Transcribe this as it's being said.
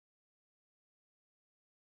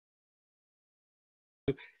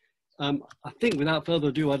I think without further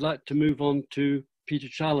ado, I'd like to move on to Peter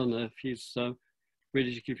Challenor, if he's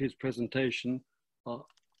ready to give his presentation on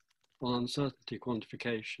uncertainty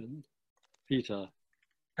quantification. Peter,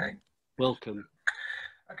 okay. Welcome.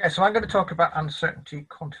 Okay, so I'm going to talk about uncertainty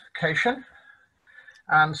quantification.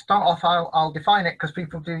 And start off, I'll define it because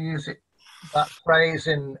people do use that phrase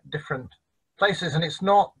in different places, and it's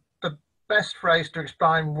not the best phrase to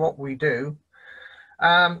explain what we do.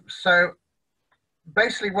 So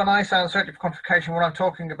basically, when I say uncertainty quantification, what I'm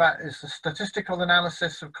talking about is the statistical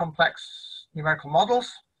analysis of complex numerical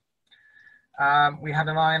models. We had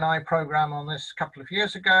an I&I program on this a couple of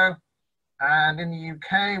years ago, and in the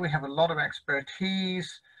UK, we have a lot of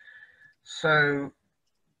expertise. So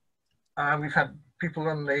we've had people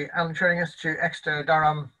on the Alan Turing Institute, Exeter,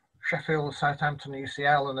 Durham, Sheffield, Southampton,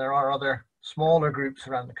 UCL, and there are other smaller groups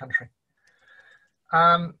around the country.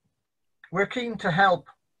 We're keen to help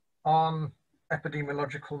on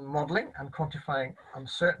epidemiological modeling and quantifying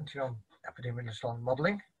uncertainty on epidemiological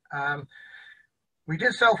modeling. We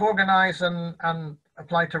did self-organize and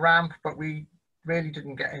apply to RAMP, but we really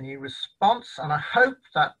didn't get any response. And I hope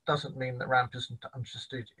that doesn't mean that RAMP isn't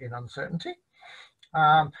interested in uncertainty.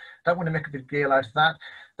 Don't want to make a big deal out of that.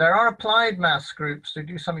 There are applied maths groups who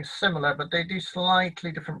do something similar, but they do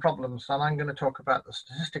slightly different problems. And I'm going to talk about the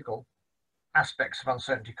statistical aspects of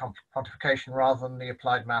uncertainty quantification rather than the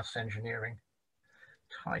applied maths engineering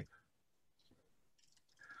type.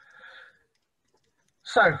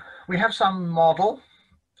 So we have some model,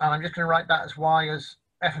 and I'm just going to write that as y as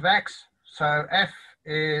f of x. So f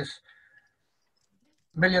is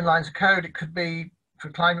a million lines of code. It could be for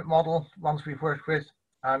climate model, ones we've worked with.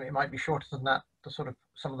 It might be shorter than that, the sort of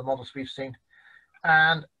some of the models we've seen.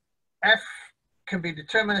 And f can be a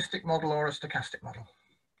deterministic model or a stochastic model.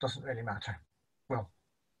 Doesn't really matter. Well,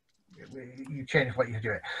 you change what you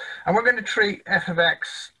do it. And we're going to treat f of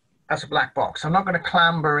x as a black box. I'm not going to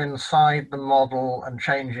clamber inside the model and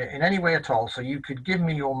change it in any way at all. So you could give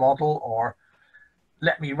me your model or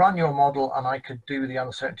let me run your model and I could do the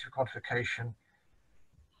uncertainty quantification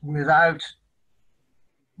without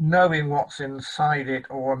knowing what's inside it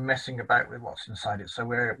or messing about with what's inside it. So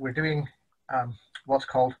we're doing what's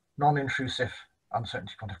called non-intrusive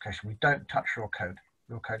uncertainty quantification. We don't touch your code.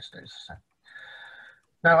 Your code stays the same.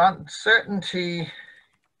 Now, uncertainty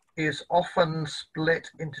is often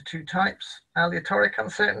split into two types: aleatoric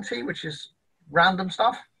uncertainty, which is random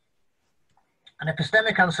stuff, and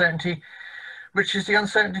epistemic uncertainty, which is the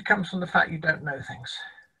uncertainty comes from the fact you don't know things.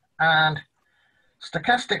 And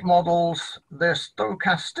stochastic models, their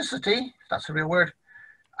stochasticity, if that's a real word,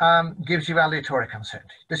 gives you aleatoric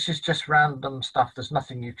uncertainty. This is just random stuff. There's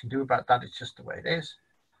nothing you can do about that. It's just the way it is.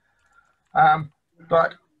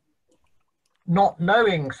 But not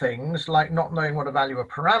knowing things, like not knowing what a value of a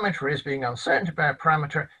parameter is, being uncertain about a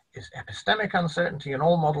parameter, is epistemic uncertainty, and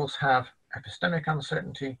all models have epistemic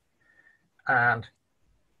uncertainty. And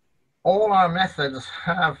all our methods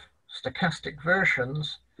have stochastic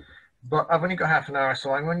versions, but I've only got half an hour,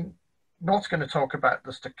 so I'm not going to talk about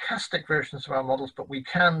the stochastic versions of our models, but we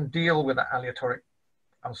can deal with that aleatoric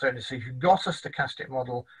uncertainty. So if you've got a stochastic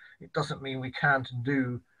model, it doesn't mean we can't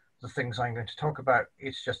do the things I'm going to talk about.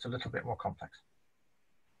 It's just a little bit more complex.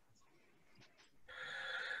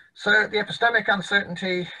 So the epistemic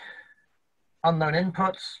uncertainty, unknown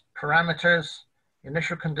inputs, parameters,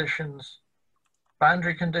 initial conditions,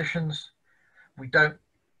 boundary conditions. We don't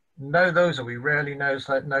know those, or we rarely know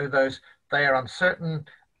those. They are uncertain,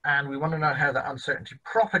 and we want to know how that uncertainty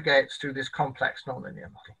propagates through this complex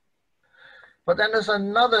nonlinear model. But then there's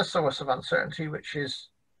another source of uncertainty, which is,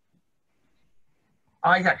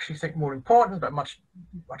 I actually think, more important, but much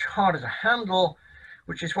harder to handle,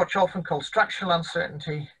 which is what's often called structural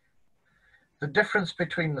uncertainty, the difference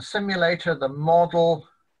between the simulator, the model,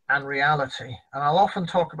 and reality. And I'll often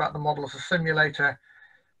talk about the model as a simulator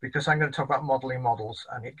because I'm going to talk about modeling models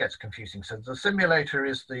and it gets confusing. So the simulator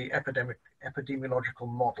is the epidemiological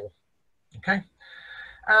model, okay?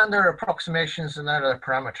 And there are approximations and there are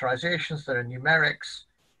parameterizations, there are numerics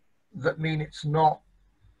that mean it's not,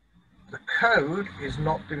 the code is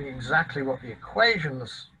not doing exactly what the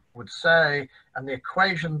equations would say, and the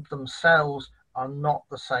equations themselves are not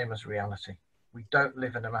the same as reality. We don't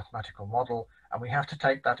live in a mathematical model, and we have to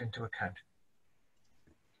take that into account.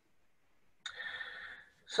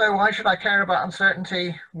 So why should I care about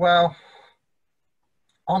uncertainty? Well,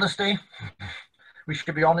 honesty. We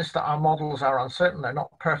should be honest that our models are uncertain, they're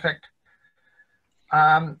not perfect.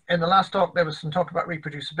 In the last talk, there was some talk about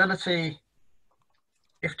reproducibility.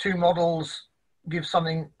 If two models give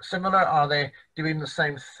something similar, are they doing the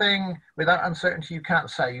same thing? Without uncertainty, you can't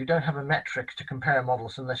say. You don't have a metric to compare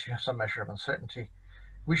models unless you have some measure of uncertainty.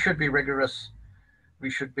 we should be rigorous. We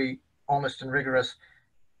should be honest and rigorous.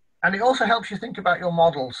 And it also helps you think about your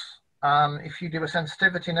models. If you do a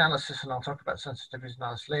sensitivity analysis, and I'll talk about sensitivity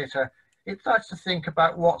analysis later, it starts to think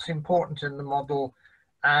about what's important in the model.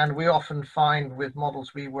 And we often find with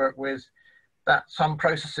models we work with that some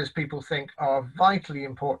processes people think are vitally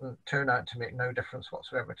important turn out to make no difference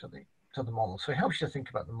whatsoever to the model. So it helps you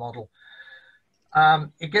think about the model.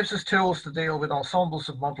 It gives us tools to deal with ensembles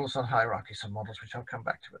of models and hierarchies of models, which I'll come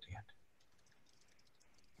back to at the end.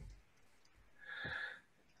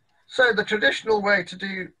 So the traditional way to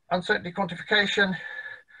do uncertainty quantification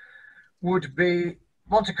would be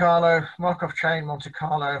Monte Carlo, Markov chain Monte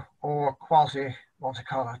Carlo, or quasi Monte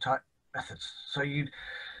Carlo type methods. So you'd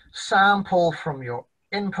sample from your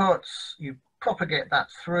inputs, you propagate that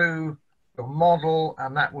through your model,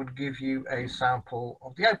 and that would give you a sample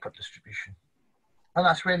of the output distribution. And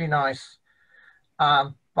that's really nice.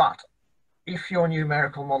 But if your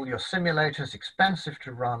numerical model, your simulator is expensive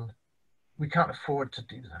to run, we can't afford to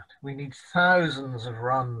do that. We need thousands of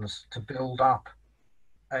runs to build up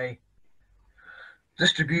a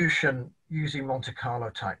distribution using Monte Carlo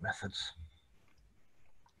type methods.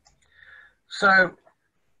 So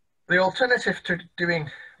the alternative to doing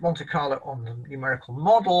Monte Carlo on the numerical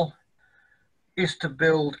model is to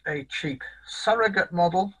build a cheap surrogate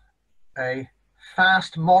model, a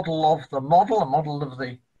fast model of the model, a model of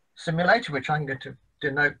the simulator, which I'm going to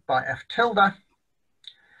denote by F tilde.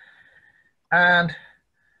 And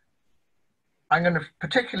I'm going to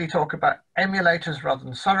particularly talk about emulators rather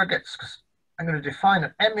than surrogates, because I'm going to define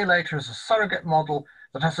an emulator as a surrogate model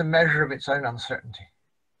that has a measure of its own uncertainty.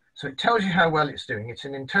 So it tells you how well it's doing. It's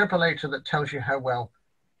an interpolator that tells you how well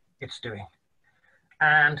it's doing.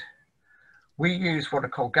 And we use what are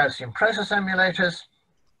called Gaussian process emulators.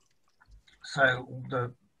 So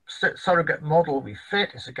the surrogate model we fit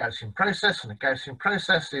is a Gaussian process, and a Gaussian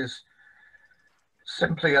process is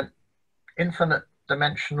simply an infinite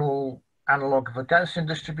dimensional analog of a Gaussian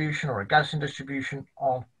distribution or a Gaussian distribution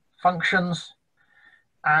on functions.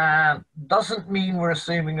 And doesn't mean we're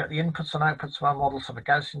assuming that the inputs and outputs of our models have a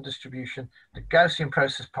Gaussian distribution. The Gaussian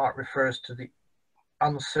process part refers to the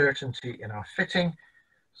uncertainty in our fitting.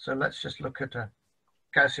 So let's just look at a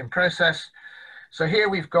Gaussian process. So here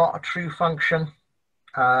we've got a true function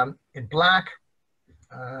in black.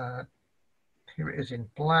 Here it is in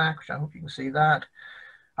black, which I hope you can see that.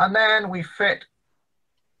 And then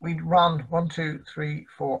we'd run 1, 2, 3,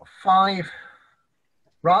 4, 5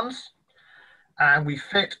 runs, and we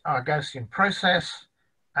fit our Gaussian process,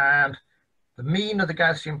 and the mean of the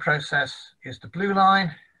Gaussian process is the blue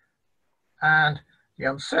line, and the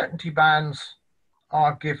uncertainty bands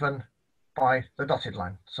are given by the dotted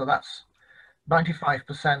line. So that's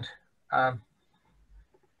 95%.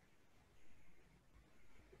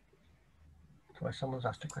 Someone's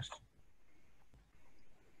asked a question.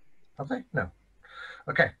 Have they? No.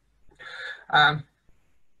 Okay.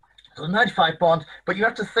 So 95 bonds, but you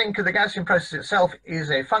have to think of the Gaussian process itself is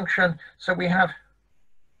a function. So we have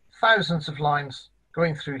thousands of lines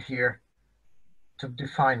going through here to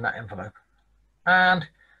define that envelope. And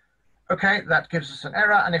okay, that gives us an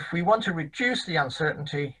error. And if we want to reduce the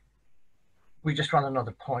uncertainty, we just run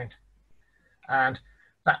another point, and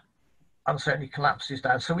that uncertainty collapses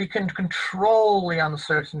down. So we can control the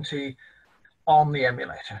uncertainty on the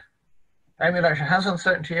emulator. The emulator has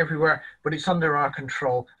uncertainty everywhere, but it's under our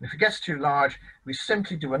control. And if it gets too large, we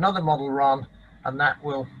simply do another model run, and that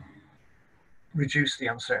will reduce the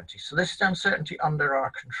uncertainty. So this is the uncertainty under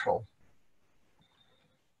our control.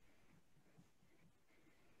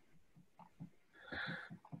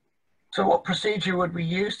 So what procedure would we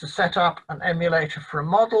use to set up an emulator for a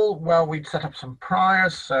model? Well, we'd set up some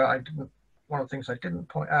priors. So one of the things I didn't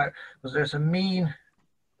point out was there's a mean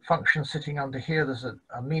function sitting under here. There's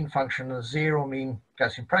a mean function, a zero mean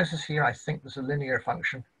Gaussian process here. I think there's a linear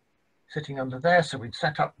function sitting under there. So we'd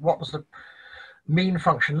set up what does the mean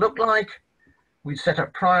function look like. We'd set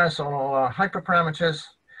up priors on all our hyperparameters.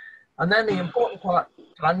 And then the important part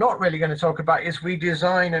that I'm not really going to talk about is we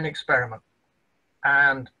design an experiment.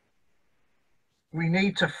 And we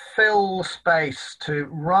need to fill space to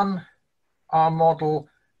run our model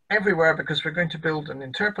everywhere, because we're going to build an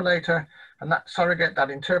interpolator, and that surrogate, that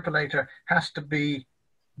interpolator, has to be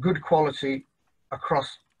good quality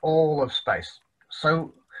across all of space.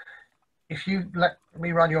 So if you let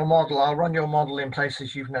me run your model, I'll run your model in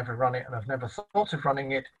places you've never run it and have never thought of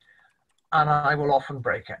running it, and I will often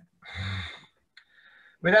break it.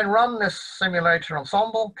 We then run this simulator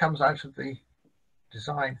ensemble, comes out of the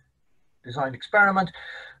design experiment,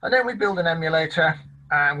 and then we build an emulator,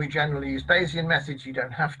 and we generally use Bayesian methods. You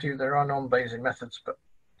don't have to, there are non-Bayesian methods, but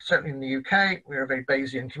certainly in the UK, we're a very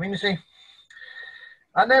Bayesian community.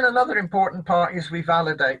 And then another important part is we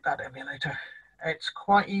validate that emulator. It's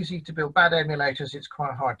quite easy to build bad emulators. It's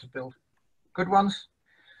quite hard to build good ones.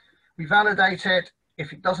 We validate it.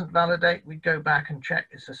 If it doesn't validate, we go back and check,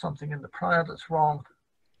 is there something in the prior that's wrong?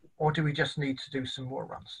 Or do we just need to do some more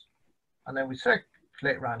runs? And then we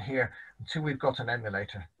circulate around here until we've got an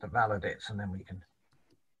emulator that validates, and then we can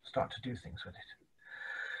start to do things with it.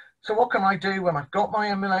 So what can I do when I've got my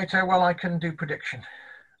emulator? Well, I can do prediction.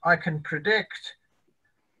 I can predict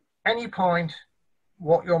any point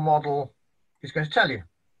what your model is going to tell you.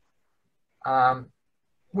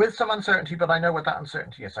 With some uncertainty, but I know what that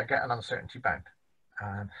uncertainty is. I get an uncertainty bound.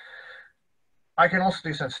 I can also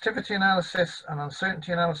do sensitivity analysis and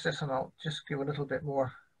uncertainty analysis, and I'll just give a little bit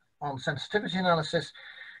more on sensitivity analysis.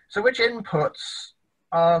 So which inputs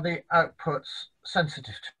are the outputs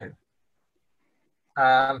sensitive to?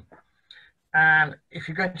 And if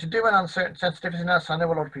you're going to do an uncertain sensitivity analysis, I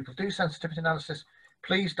know a lot of people do sensitivity analysis,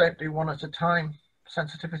 please don't do one at a time.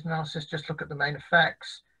 Sensitivity analysis, just look at the main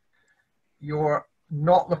effects. You're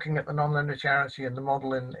not looking at the nonlinearity in the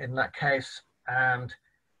model in that case, and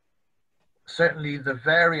certainly the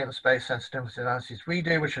variance-based sensitivity analyses we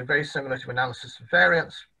do, which are very similar to analysis of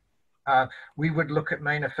variance, we would look at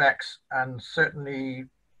main effects and certainly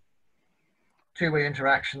two-way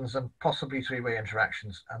interactions and possibly three-way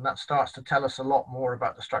interactions, and that starts to tell us a lot more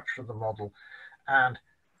about the structure of the model, and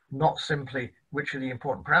not simply which are the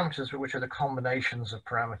important parameters, but which are the combinations of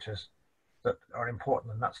parameters that are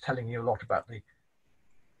important, and that's telling you a lot about the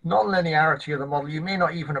non-linearity of the model you may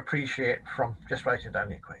not even appreciate from just writing down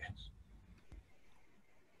the equations.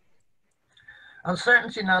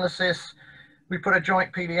 Uncertainty analysis, we put a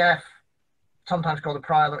joint PDF, sometimes called a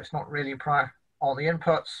prior, though it's not really a prior, on the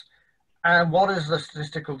inputs. And what is the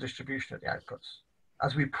statistical distribution of the outputs?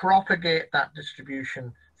 As we propagate that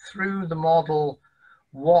distribution through the model,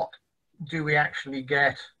 what do we actually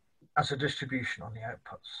get as a distribution on the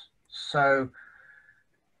outputs? So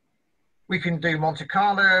we can do Monte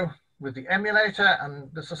Carlo with the emulator, and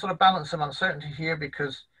there's a sort of balance of uncertainty here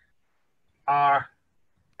because our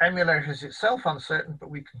emulator is itself uncertain, but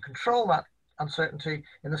we can control that uncertainty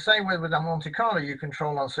in the same way with a Monte Carlo. You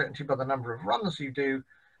control uncertainty by the number of runs you do,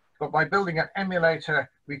 but by building an emulator,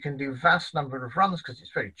 we can do vast number of runs because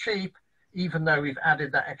it's very cheap, even though we've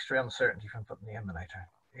added that extra uncertainty from putting the emulator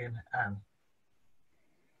in, and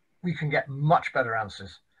we can get much better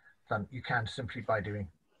answers than you can simply by doing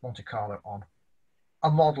Monte Carlo on a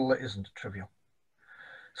model that isn't trivial.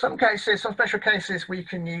 Some cases, some special cases, we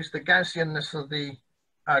can use the Gaussianness of the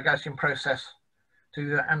Gaussian process to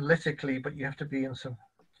do that analytically, but you have to be in some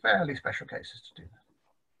fairly special cases to do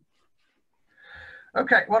that.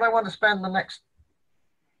 Okay, what I want to spend the next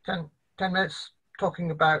 10 minutes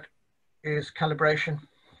talking about is calibration,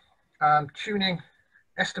 tuning,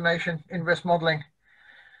 estimation, inverse modeling.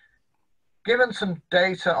 Given some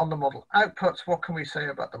data on the model outputs, what can we say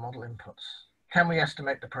about the model inputs? Can we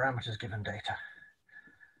estimate the parameters given data?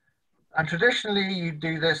 And traditionally, you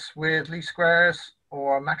do this with least squares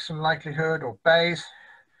or maximum likelihood or Bayes,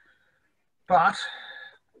 but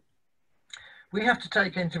we have to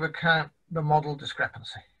take into account the model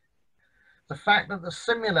discrepancy. The fact that the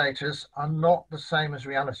simulators are not the same as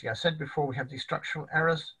reality. I said before, we have these structural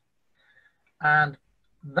errors, and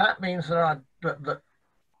that means that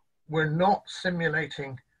we're not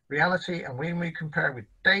simulating reality, and when we compare with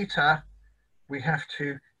data, we have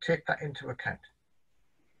to take that into account.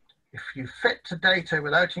 If you fit to data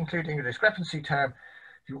without including a discrepancy term,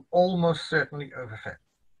 you almost certainly overfit.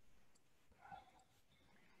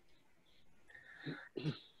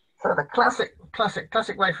 So the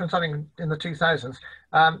classic way from something in the 2000s,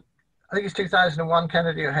 I think it's 2001,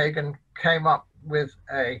 Kennedy O'Hagan came up with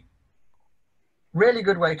a really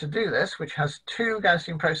good way to do this, which has two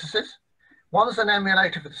Gaussian processes. One's an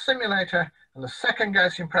emulator for the simulator, and the second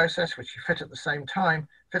Gaussian process, which you fit at the same time,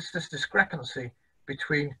 fits this discrepancy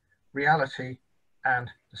between reality and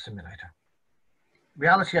the simulator.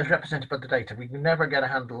 Reality is represented by the data. We can never get a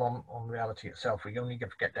handle on reality itself. We only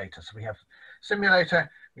get data. So we have simulator,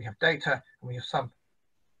 we have data, and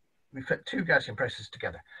we fit two Gaussian processes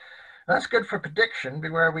together. And that's good for prediction,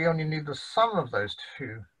 where we only need the sum of those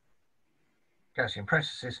two Gaussian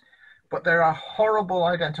processes, but there are horrible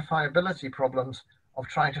identifiability problems of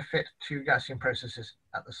trying to fit two Gaussian processes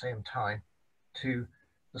at the same time to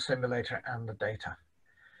the simulator and the data.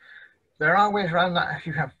 There are ways around that if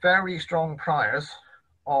you have very strong priors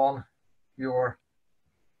on your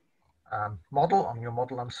model, on your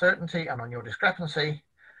model uncertainty, and on your discrepancy.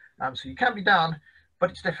 So you can be done,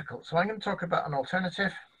 but it's difficult. So I'm going to talk about an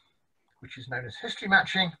alternative, which is known as history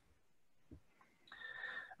matching.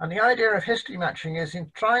 And the idea of history matching is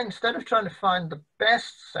instead of trying to find the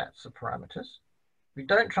best sets of parameters, we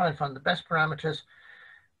don't try and find the best parameters,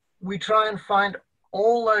 we try and find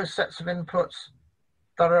all those sets of inputs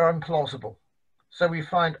that are implausible. So we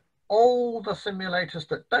find all the simulators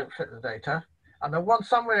that don't fit the data, and the one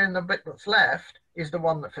somewhere in the bit that's left is the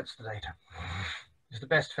one that fits the data, is the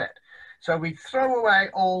best fit. So we throw away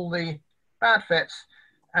all the bad fits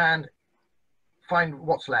and find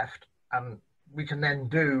what's left, and we can then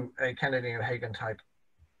do a Kennedy-O'Hagan type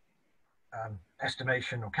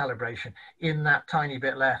estimation or calibration in that tiny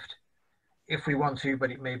bit left if we want to, but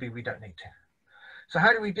maybe we don't need to. So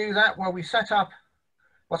how do we do that? Well, we set up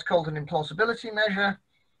what's called an implausibility measure.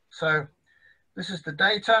 So this is the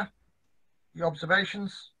data, the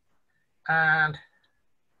observations, and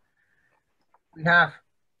we have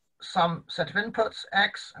some set of inputs,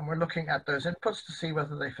 X, and we're looking at those inputs to see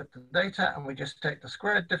whether they fit the data, and we just take the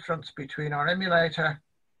squared difference between our emulator,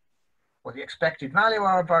 or the expected value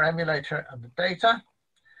of our emulator, and the data,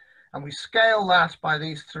 and we scale that by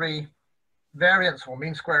these three variance or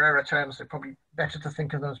mean square error terms. They're probably better to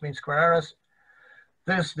think of them as mean square errors.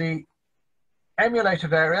 There's the emulator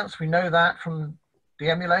variance, we know that from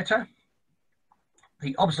the emulator.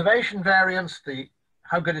 The observation variance,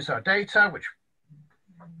 how good is our data, which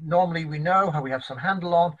normally we know, how we have some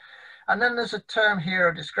handle on. And then there's a term here,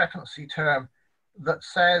 a discrepancy term, that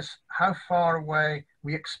says how far away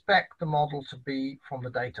we expect the model to be from the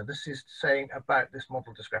data. This is saying about this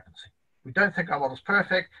model discrepancy. We don't think our model's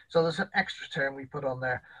perfect, so there's an extra term we put on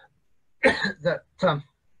there that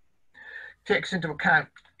takes into account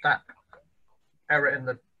that error in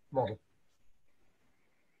the model.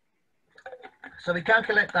 So we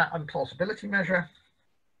calculate that implausibility measure,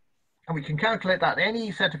 and we can calculate that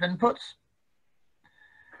any set of inputs.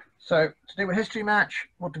 So to do a history match,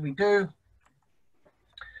 what do?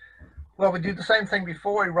 Well, we do the same thing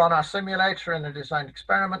before. We run our simulator in a designed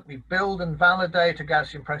experiment. We build and validate a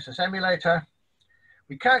Gaussian process emulator.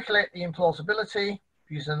 We calculate the implausibility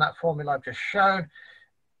using that formula I've just shown.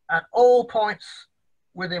 At all points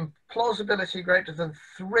with implausibility greater than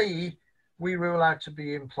 3, we rule out to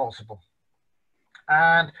be implausible.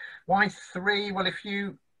 And why 3? Well, if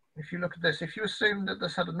you look at this, if you assume that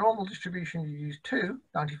this had a normal distribution, you use 2,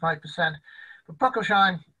 95%. But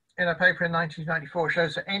Puckelsheim, in a paper in 1994,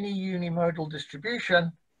 shows that any unimodal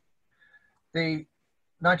distribution, the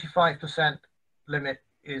 95% limit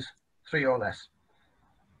is 3 or less.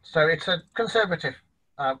 So it's a conservative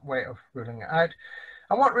way of ruling it out.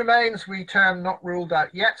 And what remains, we term not ruled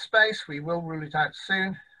out yet space. We will rule it out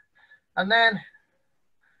soon. And then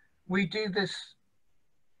we do this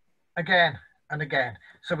again and again.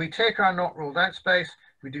 So we take our not ruled out space,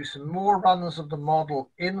 we do some more runs of the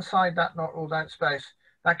model inside that not ruled out space.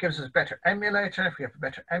 That gives us a better emulator. If we have a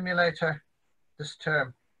better emulator, this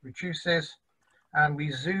term reduces, and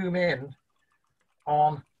we zoom in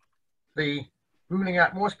on the ruling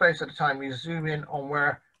out more space at a time. We zoom in on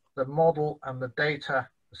where the model and the data,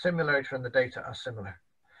 the simulator and the data are similar.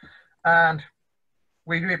 And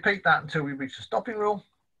we repeat that until we reach the stopping rule.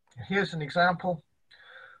 Here's an example.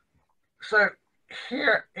 So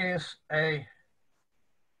here is a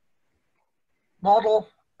model,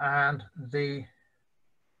 and the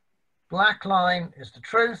black line is the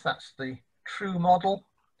truth. That's the true model.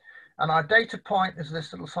 And our data point is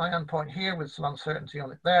this little cyan point here with some uncertainty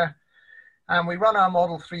on it there. And we run our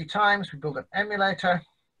model 3 times. We build an emulator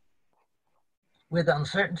with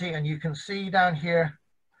uncertainty, and you can see down here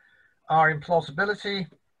our implausibility.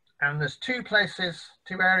 And there's 2 places,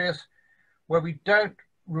 2 areas where we don't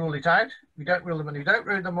rule it out. We don't rule them, and we don't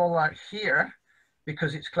rule them all out here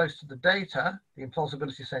because it's close to the data. The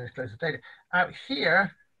implausibility is saying it's close to the data. Out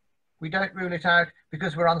here, we don't rule it out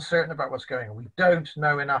because we're uncertain about what's going on. We don't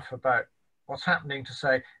know enough about what's happening to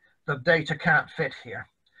say the data can't fit here.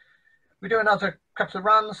 We do another couple of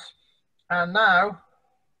runs, and now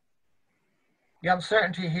the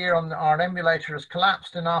uncertainty here on our emulator has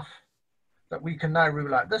collapsed enough that we can now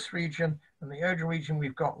rule out this region, and the only region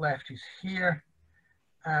we've got left is here.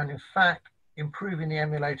 And in fact, improving the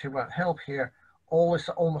emulator won't help here. Almost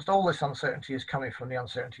all this uncertainty is coming from the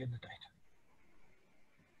uncertainty in the data.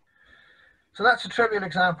 So that's a trivial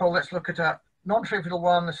example. Let's look at a non-trivial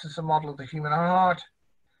one. This is a model of the human heart.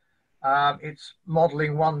 It's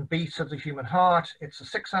modeling 1 beat of the human heart. It's a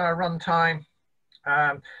 6-hour runtime.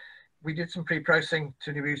 We did some pre-processing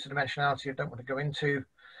to reduce the dimensionality I don't want to go into.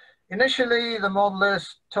 Initially, the modelers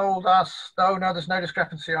told us, oh no, there's no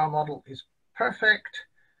discrepancy. Our model is perfect.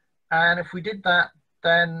 And if we did that,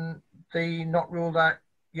 then the not ruled out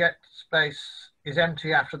yet space is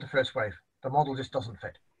empty after the first wave. The model just doesn't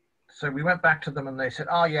fit. So we went back to them and they said,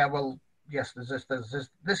 oh yeah, well, yes,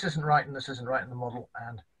 this isn't right and this isn't right in the model.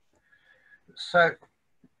 And so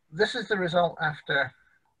this is the result after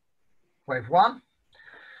wave 1.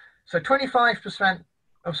 So 25%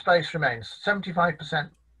 of space remains, 75%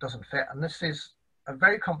 doesn't fit, and this is a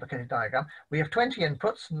very complicated diagram. We have 20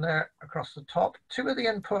 inputs and they're across the top. 2 of the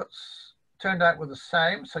inputs turned out were the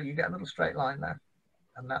same, so you get a little straight line there,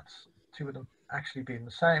 and that's 2 of them actually being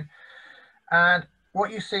the same. And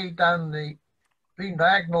what you see down the leading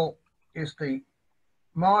diagonal is the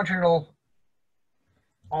marginal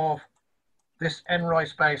of this NROI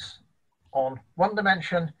space on 1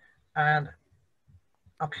 dimension, and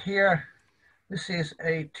up here, this is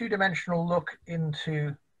a 2-dimensional look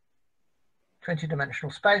into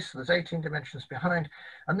 20-dimensional space. So there's 18 dimensions behind,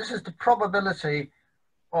 and this is the probability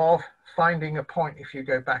of finding a point if you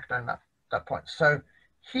go back down that point. So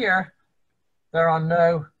here, there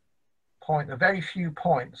are very few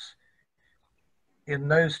points in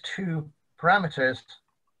those 2 parameters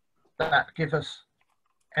that give us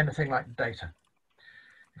anything like data.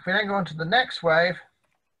 If we then go on to the next wave,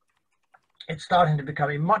 it's starting to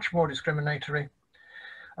become much more discriminatory.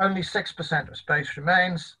 Only 6% of space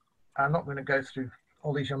remains. I'm not going to go through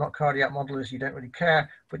all these. You're not cardiac modelers, you don't really care,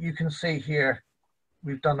 but you can see here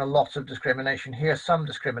we've done a lot of discrimination here, some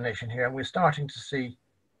discrimination here, and we're starting to see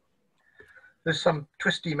there's some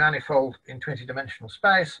twisty manifold in 20-dimensional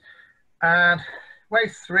space. And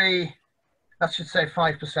wave 3, that should say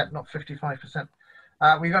 5%, not 55%.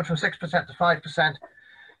 We've gone from 6% to 5%.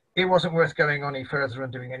 It wasn't worth going on any further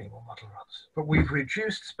and doing any more model runs, but we've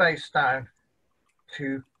reduced space down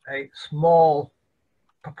to a small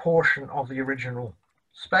proportion of the original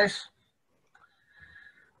space.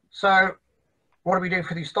 So what do we do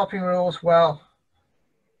for these stopping rules? Well,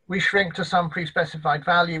 we shrink to some pre-specified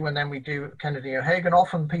value, and then we do Kennedy-O'Hagan.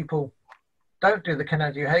 Often people don't do the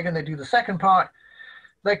Kennedy-O'Hagan, they do the second part.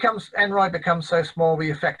 NROI becomes so small,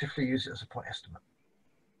 we effectively use it as a point estimate.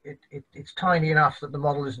 It's tiny enough that the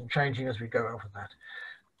model isn't changing as we go over that.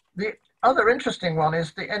 The other interesting one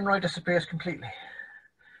is the NROI disappears completely.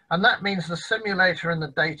 And that means the simulator and the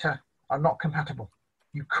data are not compatible.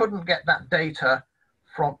 You couldn't get that data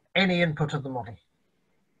from any input of the model.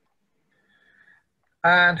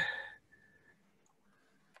 And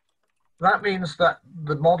that means that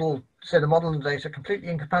the model, say the model and the data are completely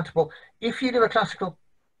incompatible. If you do a classical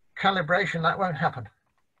calibration, that won't happen.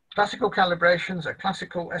 Classical calibrations, a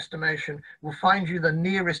classical estimation will find you the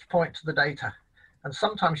nearest point to the data. And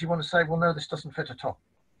sometimes you want to say, well, no, this doesn't fit at all.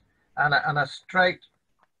 And a straight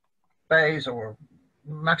Bayes or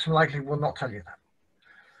maximum likelihood will not tell you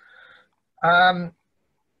that.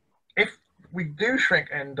 If we do shrink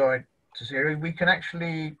NROI to 0, we can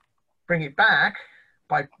actually bring it back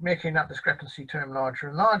by making that discrepancy term larger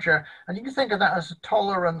and larger. And you can think of that as a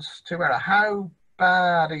tolerance to error. How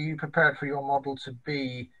bad are you prepared for your model to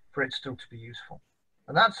be for it still to be useful?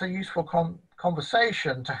 And that's a useful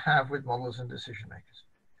conversation to have with modelers and decision makers.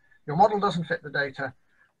 Your model doesn't fit the data,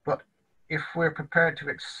 but if we're prepared to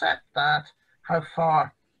accept that,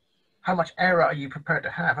 how much error are you prepared to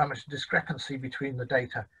have? How much discrepancy between the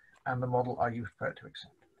data and the model are you prepared to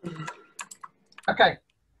accept? Okay,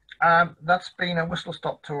 that's been a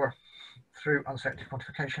whistle-stop tour through uncertainty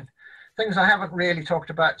quantification. Things I haven't really talked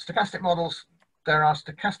about: stochastic models. There are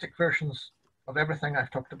stochastic versions of everything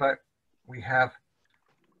I've talked about. We have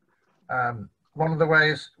one of the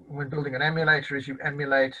ways when building an emulator is you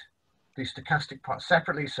emulate the stochastic part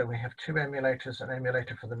separately. So we have 2 emulators, an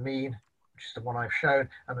emulator for the mean, which is the one I've shown,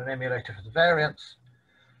 and an emulator for the variance.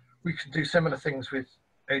 We can do similar things with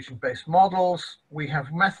agent-based models. We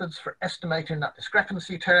have methods for estimating that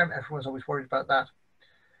discrepancy term. Everyone's always worried about that.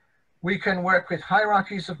 We can work with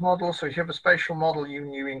hierarchies of models. So if you have a spatial model,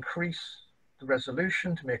 you increase the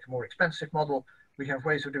resolution to make a more expensive model. We have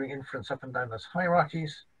ways of doing inference up and down those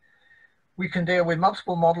hierarchies. We can deal with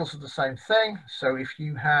multiple models of the same thing. So if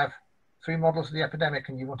you have 3 models of the epidemic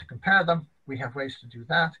and you want to compare them, we have ways to do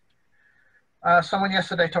that. Someone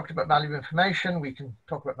yesterday talked about value information. We can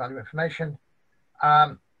talk about value information.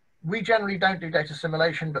 We generally don't do data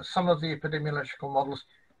assimilation, but some of the epidemiological models,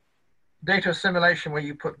 data assimilation where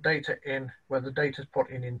you put data in, where the data is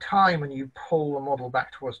put in time and you pull the model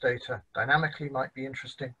back towards data dynamically, might be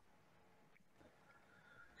interesting.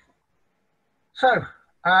 So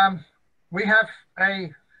we have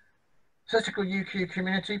a statistical UQ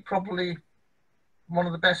community, probably one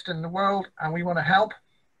of the best in the world, and we want to help.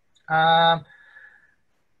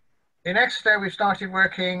 In Exeter, we've started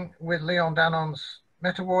working with Leon Danon's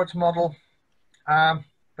MetaWards model,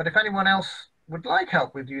 but if anyone else would like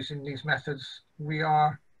help with using these methods,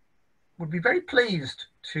 would be very pleased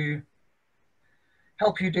to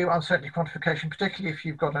help you do uncertainty quantification, particularly if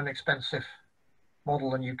you've got an expensive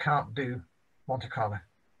model and you can't do Monte Carlo.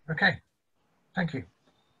 Okay, thank you.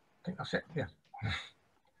 I think that's it, yeah.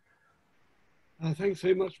 Thanks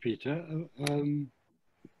very much, Peter.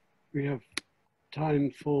 We have time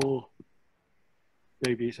for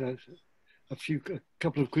maybe a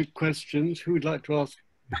couple of quick questions. Who would like to ask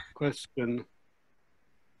a question? I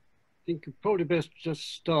think you'd probably best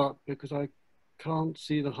just start, because I can't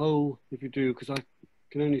see the whole, if you do, because I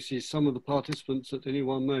can only see some of the participants at any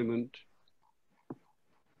one moment.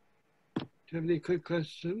 Do you have any quick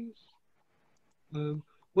questions?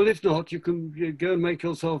 Well, if not, you can go and make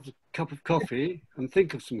yourself a cup of coffee and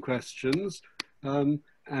think of some questions, and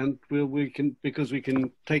because we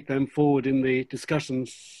can take them forward in the discussion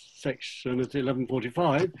section at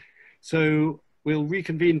 11:45. So we'll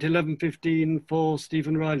reconvene to 11:15 for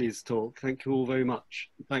Stephen Riley's talk. Thank you all very much.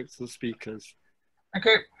 Thanks to the speakers. Thank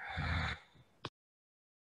you.